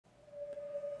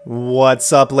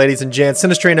What's up, ladies and gents?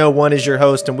 Sinistrain01 is your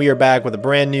host, and we are back with a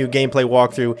brand new gameplay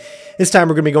walkthrough. This time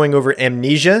we're going to be going over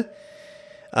Amnesia.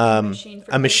 A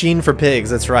Machine for Pigs,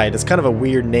 that's right. It's kind of a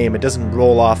weird name. It doesn't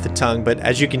roll off the tongue, but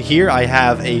as you can hear, I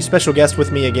have a special guest with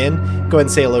me again. Go ahead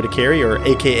and say hello to Carrie, or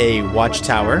aka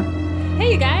Watchtower.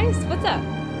 Hey, you guys. What's up?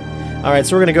 Alright,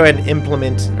 so we're going to go ahead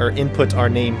and input our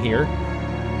name here.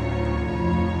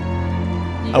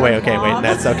 Oh wait, okay, wait,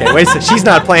 that's okay. Wait, so she's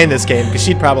not playing this game because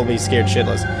she'd probably be scared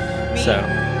shitless. Me? So,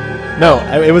 no,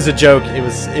 it was a joke. It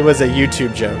was a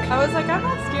YouTube joke. I was like, I'm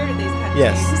not scared of these kind of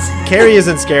yes, games. Carrie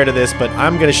isn't scared of this, but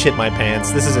I'm gonna shit my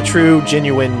pants. This is a true,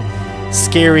 genuine,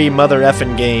 scary mother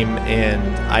effing game,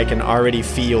 and I can already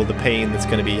feel the pain that's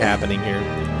gonna be happening here.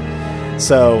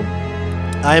 So,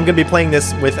 I am gonna be playing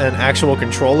this with an actual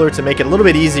controller to make it a little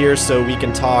bit easier, so we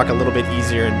can talk a little bit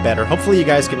easier and better. Hopefully, you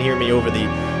guys can hear me over the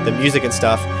music and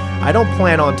stuff. I don't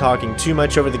plan on talking too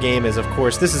much over the game, as of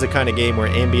course this is a kind of game where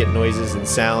ambient noises and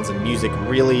sounds and music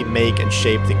really make and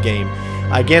shape the game.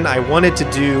 Again, I wanted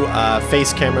to do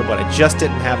face camera, but I just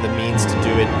didn't have the means to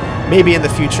do it. Maybe in the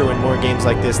future, when more games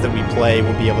like this that we play,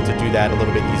 we'll be able to do that a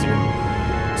little bit easier.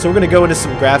 So we're going to go into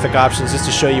some graphic options just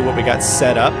to show you what we got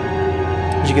set up.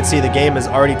 As you can see, the game is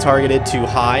already targeted to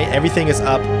high. Everything is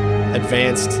up,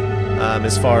 advanced,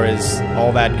 as far as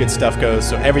all that good stuff goes.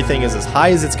 So everything is as high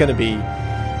as it's going to be.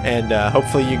 And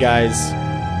hopefully you guys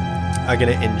are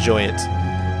going to enjoy it.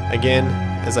 Again,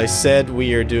 as I said,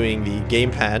 we are doing the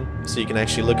gamepad, so you can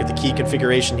actually look at the key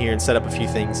configuration here and set up a few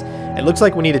things. It looks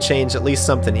like we need to change at least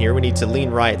something here. We need to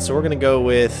lean right, so we're going to go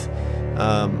with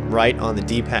right on the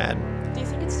D-pad. Do you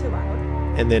think it's too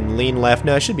loud? And then lean left.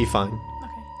 No, it should be fine.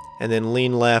 Okay. And then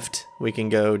lean left, we can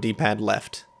go D-pad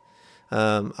left.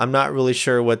 I'm not really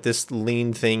sure what this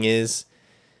lean thing is.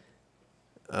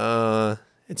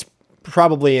 It's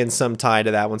probably in some tie to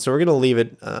that one, so we're going to leave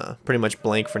it pretty much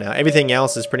blank for now. Everything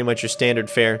else is pretty much your standard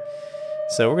fare.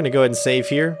 So we're going to go ahead and save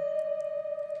here.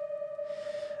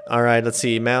 Alright, let's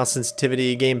see. Mouse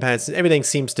sensitivity, gamepad, everything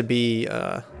seems to be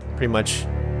pretty much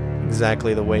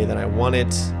exactly the way that I want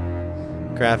it.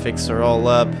 Graphics are all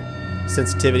up.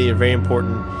 Sensitivity are very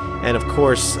important. And of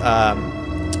course,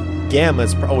 gamma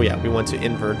is... oh yeah, we want to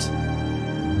invert.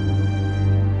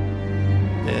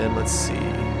 And let's see.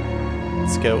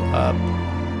 Let's go up.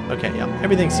 Okay, yeah,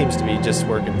 everything seems to be just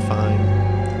working fine.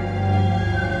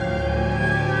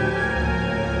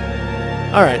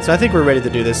 Alright, so I think we're ready to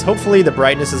do this. Hopefully the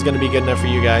brightness is going to be good enough for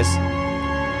you guys.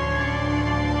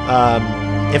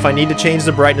 If I need to change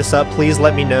the brightness up, please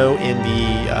let me know in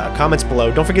the comments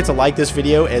below. Don't forget to like this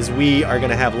video, as we are going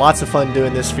to have lots of fun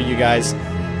doing this for you guys.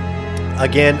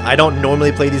 Again, I don't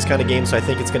normally play these kind of games, so I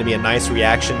think it's going to be a nice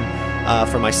reaction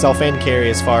for myself and Carrie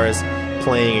as far as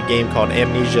playing a game called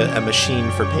Amnesia, a Machine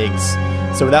for Pigs.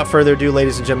 So without further ado,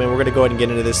 ladies and gentlemen, we're going to go ahead and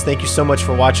get into this. Thank you so much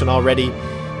for watching already,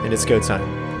 and it's go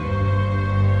time.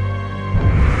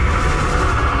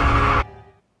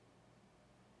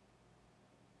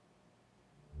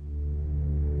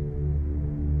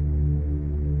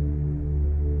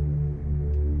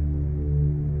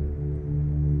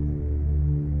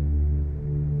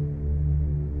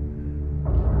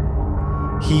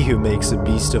 He who makes a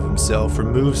beast of himself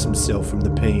removes himself from the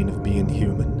pain of being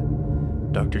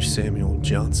human. Dr. Samuel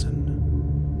Johnson.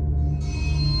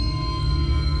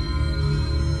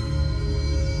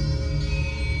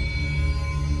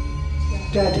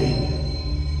 Daddy,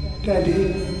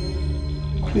 Daddy,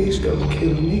 please don't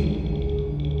kill me.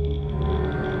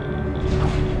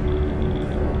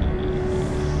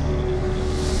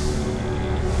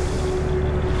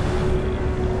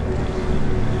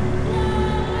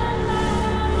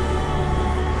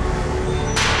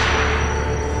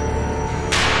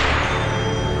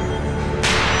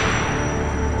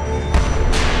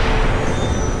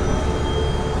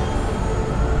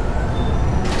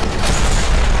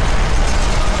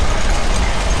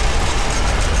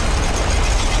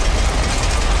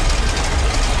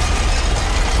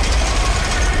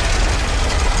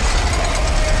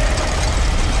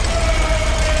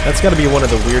 That's got to be one of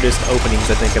the weirdest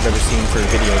openings I think I've ever seen for a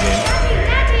video game.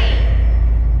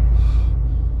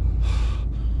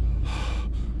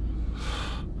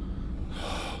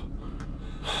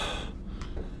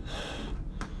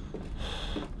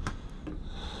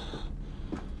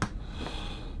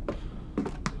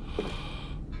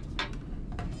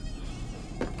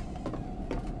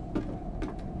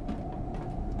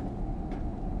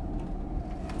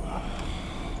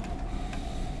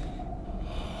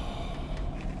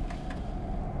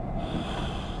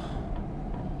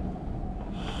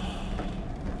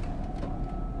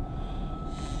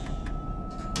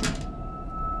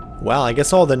 Wow, I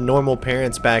guess all the normal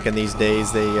parents back in these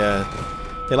days, they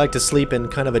They like to sleep in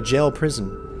kind of a jail prison.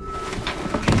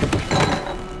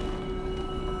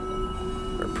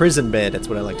 Or prison bed, that's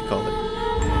what I like to call it.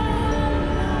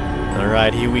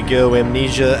 Alright, here we go.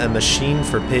 Amnesia, a machine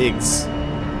for pigs.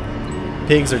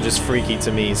 Pigs are just freaky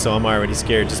to me, so I'm already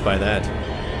scared just by that.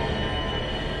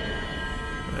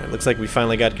 Alright, looks like we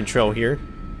finally got control here.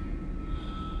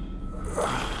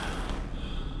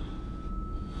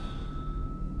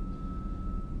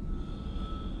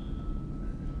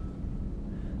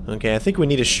 Okay, I think we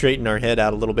need to straighten our head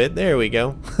out a little bit. There we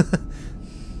go.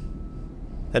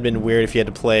 That'd been weird if you had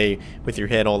to play with your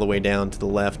head all the way down to the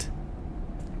left.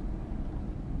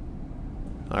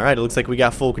 Alright, it looks like we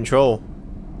got full control.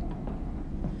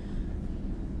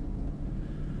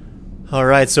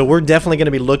 Alright, so we're definitely going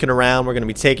to be looking around. We're going to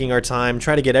be taking our time,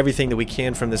 try to get everything that we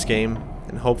can from this game,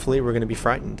 and hopefully we're going to be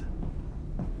frightened.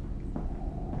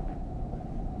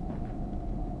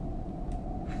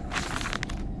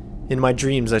 In my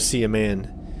dreams I see a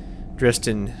man, dressed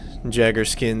in jagger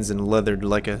skins and leathered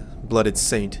like a blooded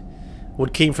saint.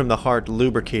 What came from the heart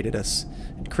lubricated us,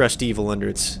 and crushed evil under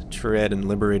its tread and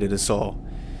liberated us all.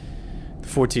 The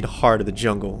 14th heart of the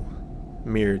jungle,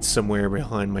 mirrored somewhere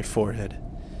behind my forehead.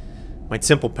 My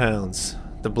temple pounds,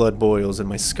 the blood boils in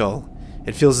my skull.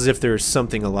 It feels as if there is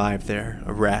something alive there,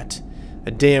 a rat.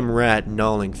 A damn rat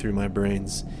gnawing through my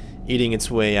brains, eating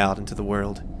its way out into the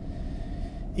world.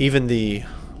 Even the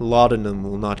laudanum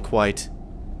will not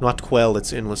quell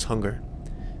its endless hunger.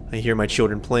 I hear my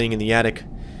children playing in the attic,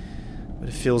 but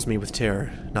it fills me with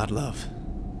terror, not love.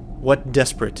 What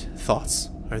desperate thoughts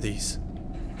are these?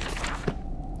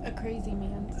 A crazy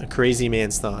man's. A crazy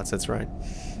man's thoughts, that's right.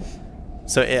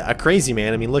 So, a crazy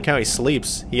man, I mean, look how he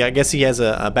sleeps. I guess he has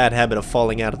a bad habit of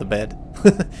falling out of the bed.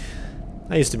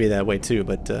 I used to be that way too,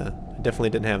 but I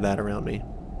definitely didn't have that around me.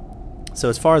 So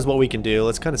as far as what we can do,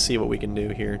 let's kind of see what we can do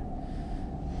here.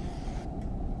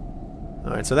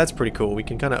 Alright, so that's pretty cool. We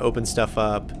can kind of open stuff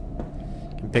up,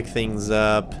 can pick things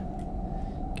up,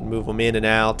 can move them in and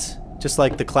out, just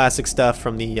like the classic stuff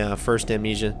from the first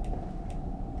Amnesia.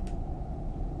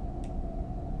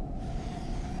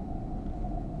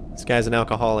 This guy's an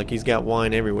alcoholic. He's got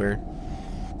wine everywhere.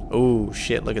 Oh,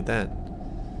 shit, look at that.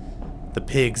 The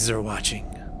pigs are watching.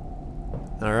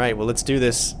 Alright, well, let's do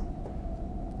this.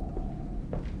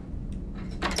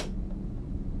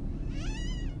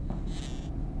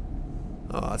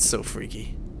 Oh, that's so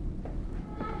freaky.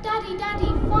 Daddy, Daddy,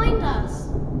 find us!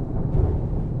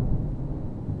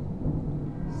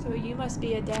 So you must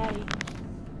be a daddy.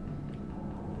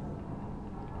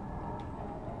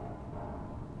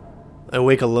 I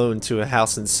wake alone to a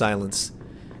house in silence.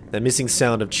 That missing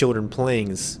sound of children playing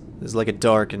is like a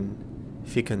dark and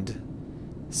fecund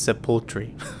sepulchre.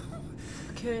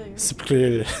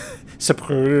 Sepulchre.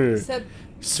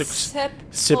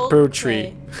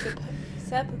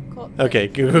 Okay,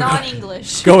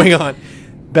 non-English. Going on.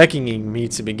 Beckoning me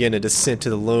to begin a descent to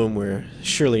the loam where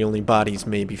surely only bodies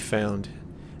may be found.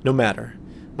 No matter.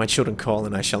 My children call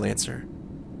and I shall answer.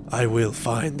 I will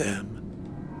find them.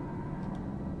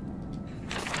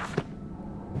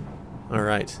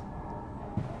 Alright.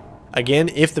 Again,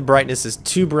 if the brightness is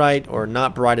too bright or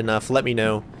not bright enough, let me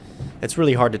know. It's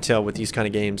really hard to tell with these kind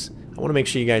of games. I want to make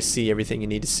sure you guys see everything you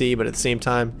need to see, but at the same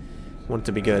time, I want it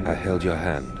to be good. I held your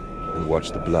hand and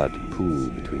watched the blood pool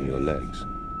between your legs.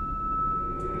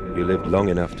 You lived long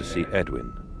enough to see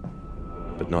Edwin,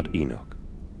 but not Enoch.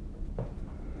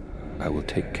 I will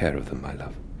take care of them, my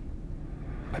love.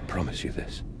 I promise you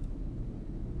this.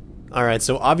 Alright,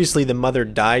 so obviously the mother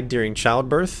died during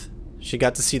childbirth. She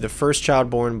got to see the first child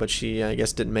born, but she, I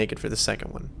guess, didn't make it for the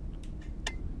second one.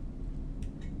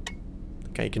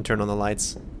 Okay, you can turn on the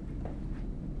lights.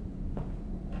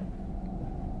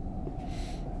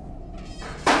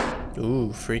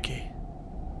 Ooh, freaky.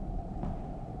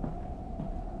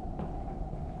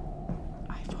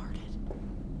 I farted.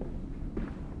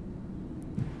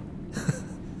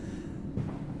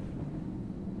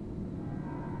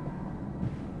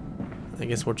 I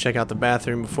guess we'll check out the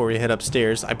bathroom before we head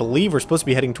upstairs. I believe we're supposed to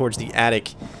be heading towards the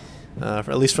attic, at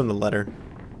least from the letter.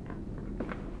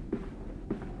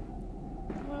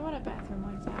 Why would a bathroom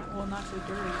like that? Well, not so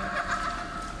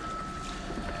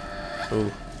dirty.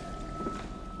 Ooh.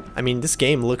 I mean, this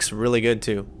game looks really good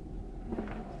too.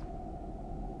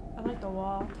 I like the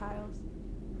wall tiles.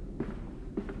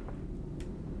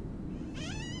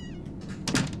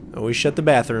 Oh, we shut the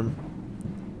bathroom.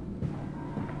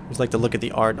 I just like to look at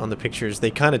the art on the pictures. They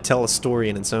kind of tell a story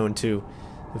in its own too,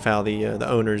 of how the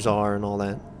owners are and all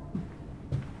that.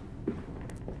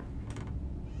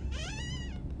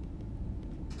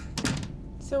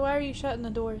 So why are you shutting the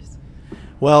doors?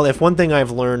 Well, if one thing I've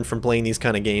learned from playing these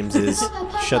kind of games is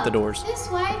shut the doors. This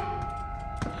way.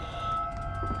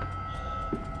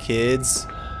 Kids.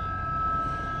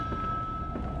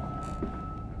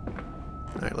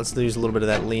 Alright, let's use a little bit of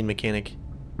that lean mechanic.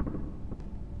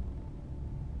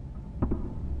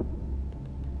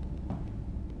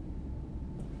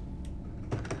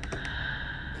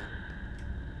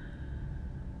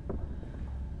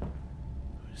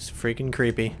 It's freaking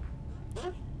creepy.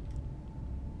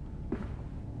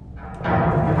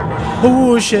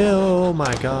 Oh shit, oh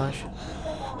my gosh.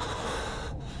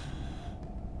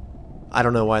 I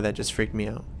don't know why that just freaked me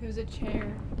out. It was a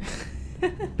chair.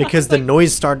 Because the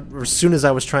noise started as soon as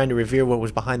I was trying to reveal what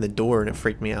was behind the door, and it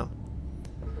freaked me out.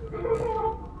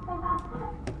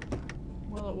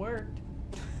 Well, it worked.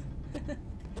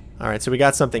 Alright, so we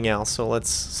got something else, so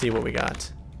let's see what we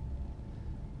got.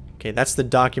 Okay, that's the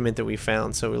document that we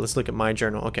found, so let's look at my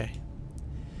journal. Okay.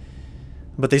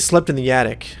 But they slept in the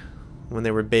attic when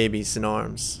they were babies in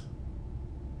arms.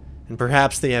 And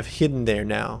perhaps they have hidden there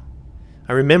now.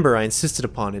 I remember I insisted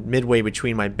upon it midway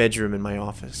between my bedroom and my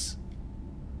office.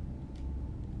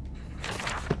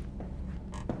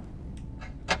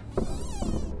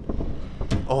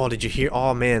 Oh, did you hear?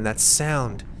 Oh man, that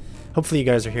sound. Hopefully you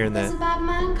guys are hearing There's that. a bad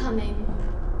man coming.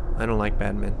 I don't like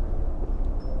bad men.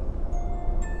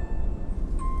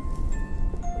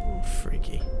 Ooh,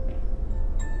 freaky.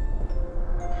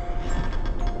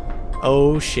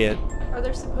 Oh shit. Are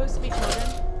there supposed to be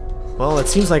children? Well, it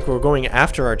seems like we're going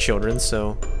after our children,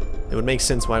 so it would make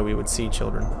sense why we would see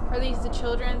children. Are these the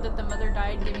children that the mother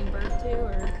died giving birth to,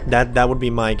 or? That would be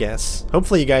my guess.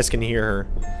 Hopefully you guys can hear her.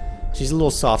 She's a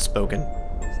little soft-spoken.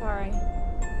 Sorry.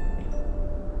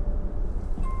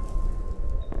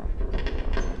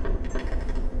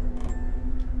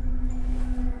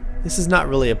 This is not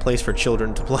really a place for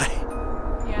children to play.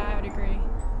 Yeah, I would agree.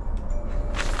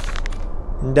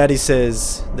 Daddy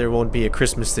says there won't be a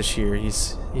Christmas this year.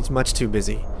 He's much too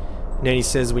busy. Nanny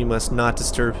says we must not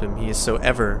disturb him. He is so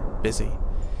ever busy.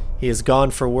 He is gone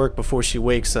for work before she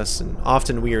wakes us, and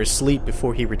often we are asleep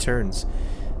before he returns.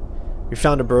 We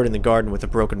found a bird in the garden with a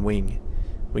broken wing.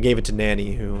 We gave it to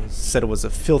Nanny, who said it was a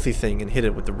filthy thing and hid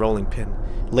it with the rolling pin.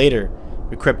 Later,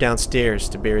 we crept downstairs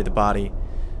to bury the body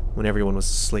when everyone was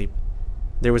asleep.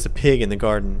 There was a pig in the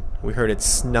garden. We heard it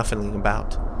snuffling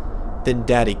about. Then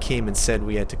Daddy came and said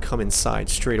we had to come inside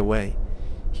straight away.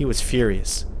 He was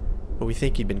furious, but we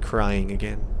think he'd been crying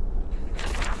again.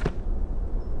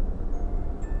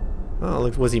 Oh,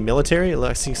 look, was he military?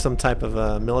 I see some type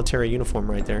of military uniform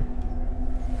right there.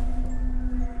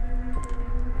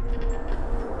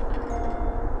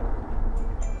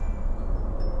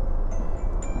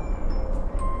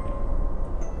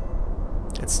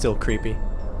 It's still creepy.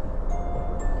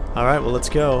 Alright, well, let's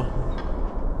go.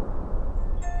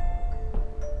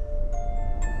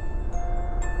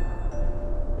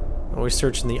 Always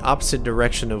search in the opposite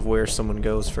direction of where someone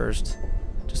goes first,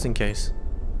 just in case.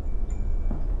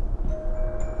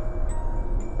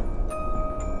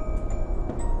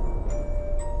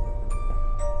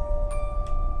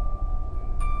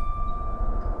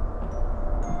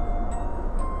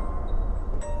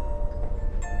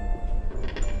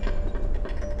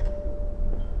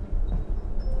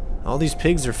 All these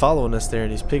pigs are following us there,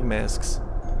 these pig masks.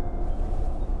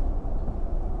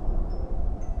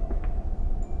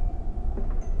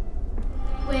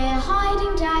 We're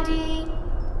hiding, Daddy.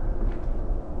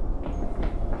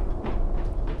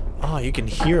 Oh, you can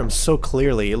hear them so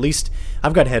clearly. At least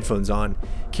I've got headphones on.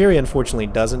 Carrie unfortunately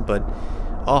doesn't, but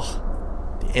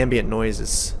oh, the ambient noise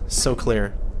is so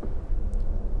clear.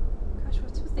 Gosh,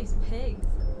 what's with these pigs?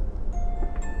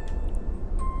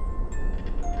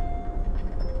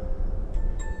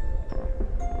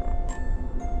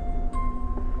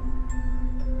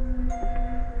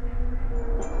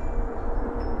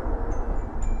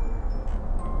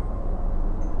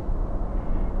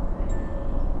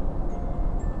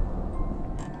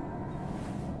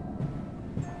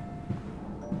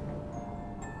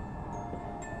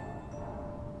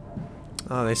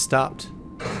 Oh, they stopped.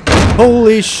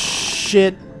 Holy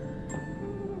shit!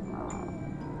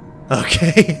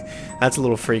 Okay, that's a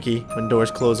little freaky when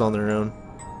doors close on their own.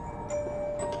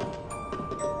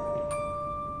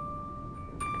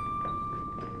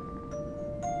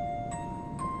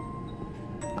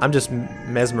 I'm just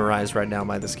mesmerized right now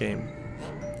by this game.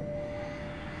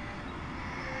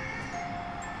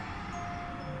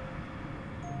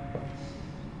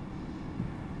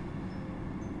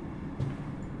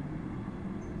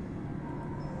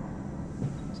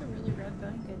 It's a really red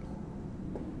blanket.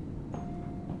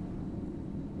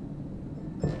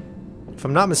 If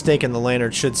I'm not mistaken, the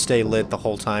lantern should stay lit the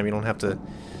whole time. You don't have to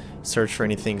search for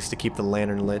any things to keep the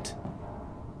lantern lit.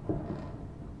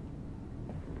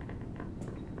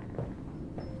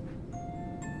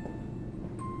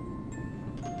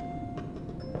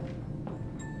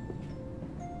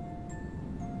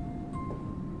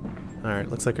 Alright,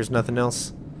 looks like there's nothing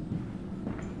else.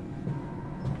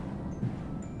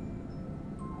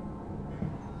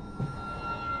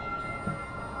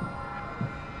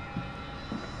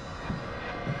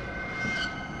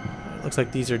 Looks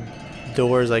like these are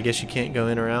doors. I guess you can't go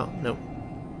in or out. Nope.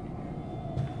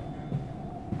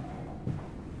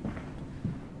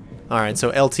 Alright, so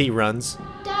LT runs.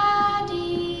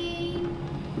 Daddy.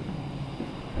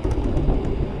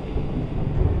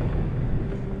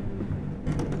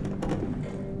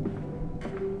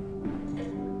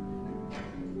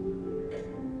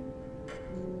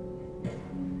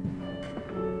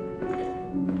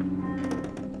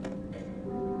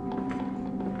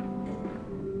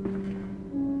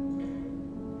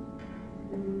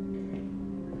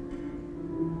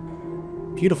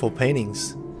 Beautiful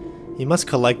paintings. He must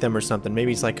collect them or something. Maybe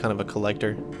he's like kind of a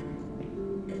collector.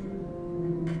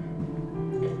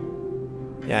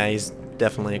 Yeah, he's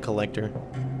definitely a collector.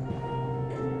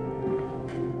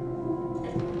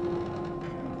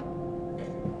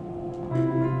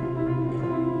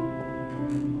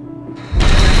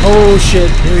 Oh shit!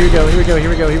 Here we go, here we go, here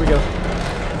we go, here we go.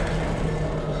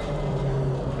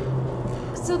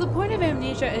 So the point of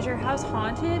Amnesia, is your house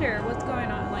haunted or what's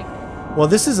going on? Like, Well,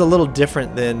 this is a little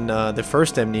different than the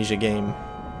first Amnesia game.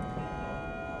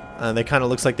 They kind of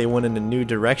looks like they went in a new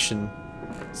direction.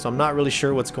 So I'm not really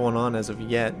sure what's going on as of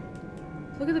yet.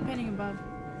 look at the painting above.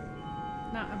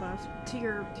 Not above. To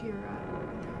your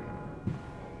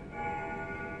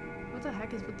what the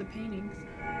heck is with the paintings?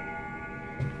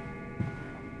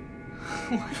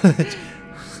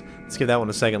 Let's give that one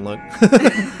a second look.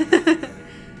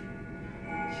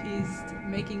 She's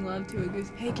making love to a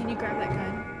goose. Hey, can you grab that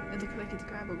gun? It looks like it's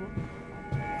grabbable.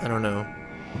 I don't know.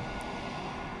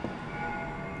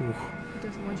 Ooh. It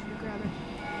doesn't want you to grab it.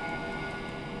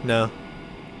 No.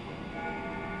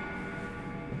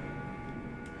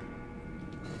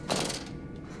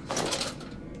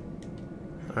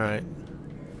 Alright.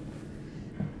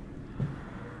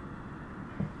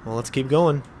 Well, let's keep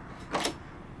going.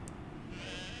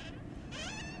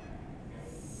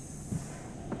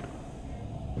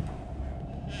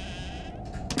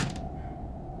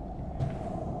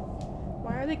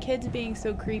 Why are the kids being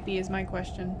so creepy is my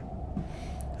question.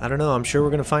 I don't know. I'm sure we're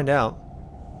going to find out.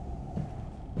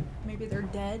 Maybe they're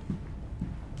dead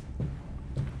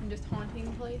and just haunting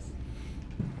the place.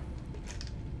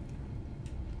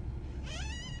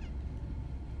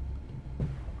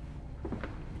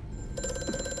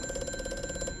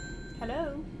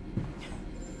 Hello?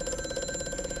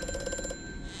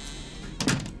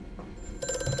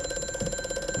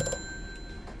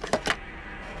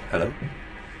 Hello?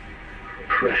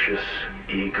 Precious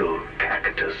eagle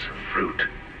cactus fruit.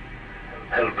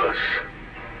 Help us.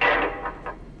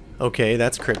 Okay,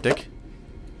 that's cryptic.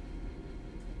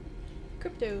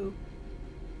 Crypto.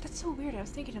 That's so weird. I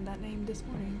was thinking of that name this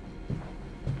morning.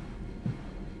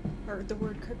 Or the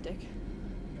word cryptic.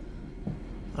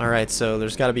 Alright, so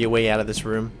there's got to be a way out of this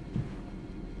room.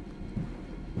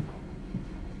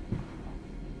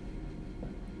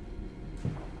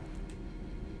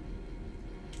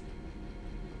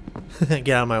 Get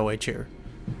out of my way, chair.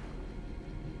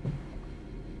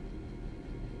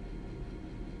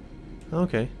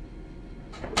 Okay.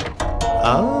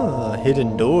 Ah,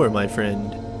 hidden door, my friend.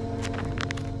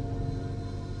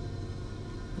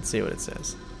 Let's see what it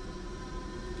says.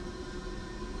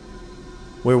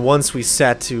 Where once we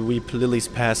sat to weep Lily's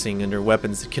passing under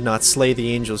weapons that cannot slay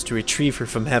the angels to retrieve her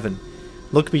from heaven.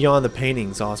 Look beyond the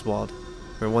paintings, Oswald.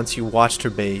 Where once you watched her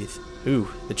bathe. Ooh,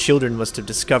 the children must have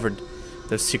discovered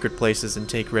those secret places and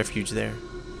take refuge there.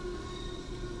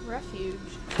 Refuge?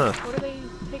 Huh. What are they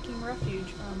taking refuge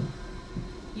from?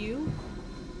 You?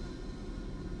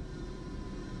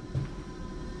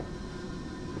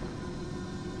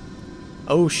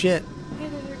 Oh shit. Hey,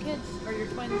 those are your kids. Or your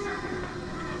twins.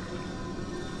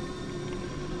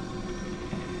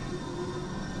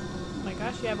 Oh my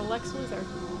gosh, you have a Lex Luthor.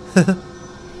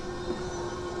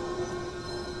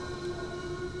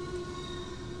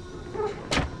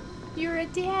 You're a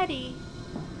daddy.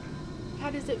 How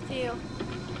does it feel?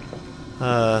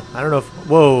 I don't know if...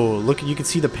 Whoa, look, you can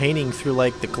see the painting through,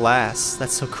 like, the glass.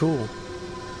 That's so cool.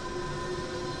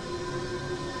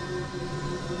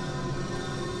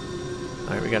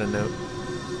 Alright, we got a note.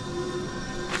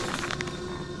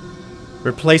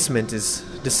 Replacement is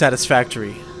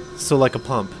dissatisfactory. Still like a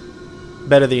pump.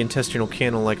 Better the intestinal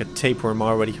canal like a tapeworm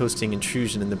already hosting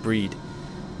intrusion in the breed.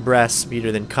 Brass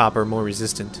sweeter than copper, more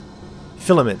resistant.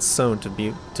 Filaments sewn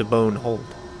to bone hold.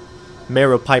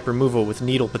 Marrow pipe removal with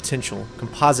needle potential.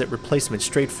 Composite replacement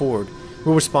straightforward.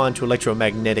 Will respond to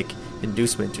electromagnetic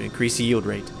inducement to increase yield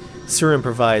rate. Serum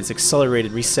provides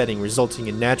accelerated resetting resulting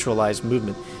in naturalized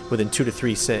movement within 2 to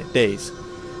 3 days.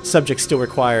 Subjects still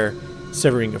require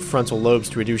severing of frontal lobes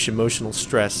to reduce emotional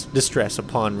distress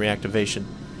upon reactivation.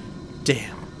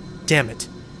 Damn it.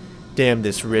 Damn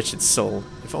this wretched soul.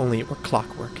 If only it were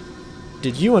clockwork.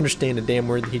 Did you understand a damn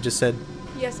word that he just said?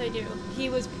 Yes, I do. He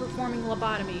was performing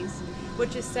lobotomies,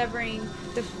 which is severing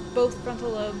both frontal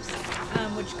lobes,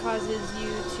 which causes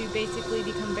you to basically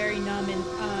become very numb and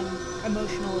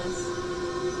emotionless.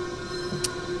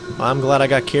 Well, I'm glad I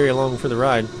got Carrie along for the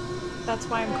ride. That's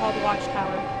why I'm called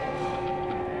Watchtower.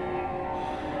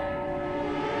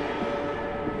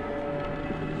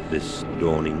 This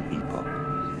dawning epoch,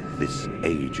 this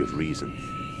age of reason,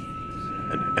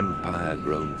 an empire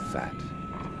grown fat,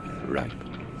 ripe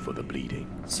for the bleeding.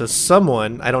 So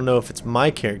someone, I don't know if it's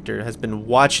my character, has been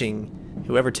watching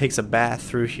whoever takes a bath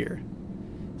through here.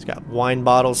 He's got wine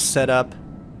bottles set up.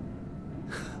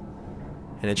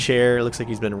 And a chair. It looks like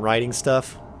he's been writing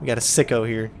stuff. We got a sicko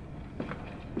here.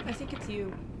 I think it's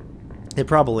you. It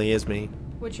probably is me.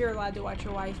 Which you're allowed to watch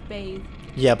your wife bathe.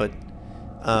 Yeah, but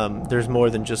there's more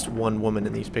than just one woman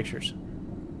in these pictures.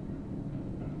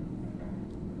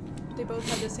 They both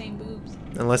have the same boobs.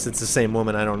 Unless it's the same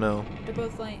woman, I don't know. They're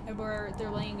both laying, or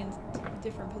they're laying in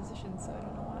different positions, so I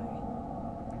don't know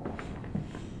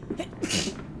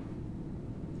why.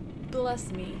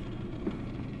 Bless me.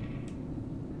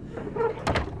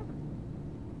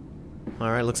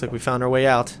 Alright, looks like we found our way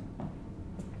out.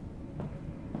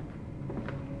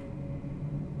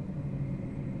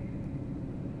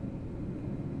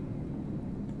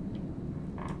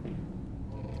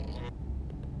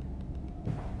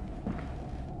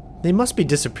 They must be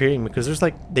disappearing because there's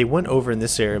like, they went over in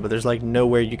this area, but there's like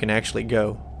nowhere you can actually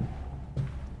go.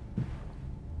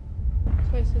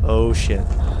 Oh shit.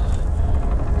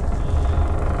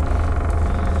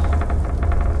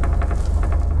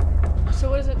 So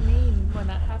what does it mean when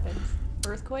that happens?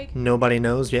 Earthquake? Nobody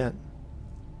knows yet.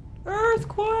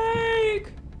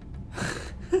 Earthquake!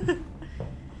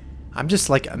 I'm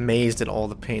just like amazed at all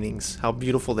the paintings, how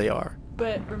beautiful they are.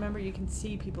 But remember, you can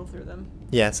see people through them.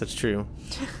 Yes, that's true.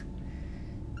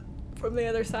 From the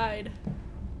other side.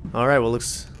 Alright, well,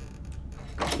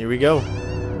 here we go.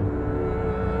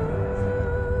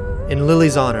 In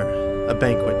Lily's honor, a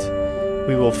banquet.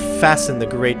 We will fasten the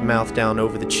great mouth down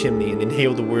over the chimney and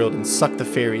inhale the world and suck the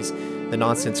fairies, the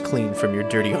nonsense clean from your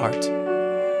dirty heart.